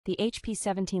The HP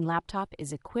 17 laptop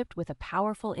is equipped with a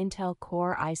powerful Intel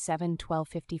Core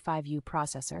i7-1255U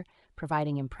processor,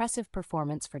 providing impressive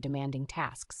performance for demanding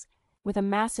tasks. With a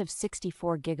massive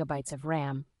 64 gigabytes of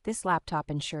RAM, this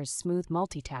laptop ensures smooth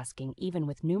multitasking even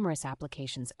with numerous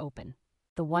applications open.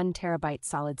 The 1 terabyte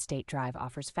solid-state drive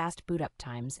offers fast boot-up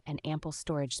times and ample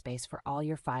storage space for all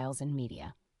your files and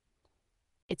media.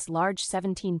 Its large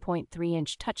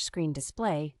 17.3-inch touchscreen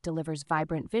display delivers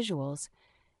vibrant visuals,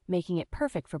 making it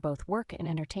perfect for both work and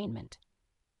entertainment.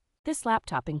 This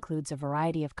laptop includes a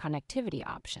variety of connectivity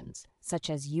options, such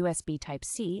as USB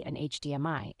Type-C and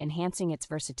HDMI, enhancing its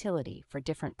versatility for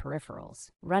different peripherals.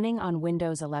 Running on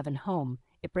Windows 11 Home,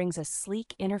 it brings a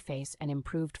sleek interface and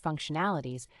improved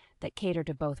functionalities that cater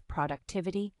to both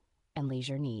productivity and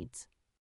leisure needs.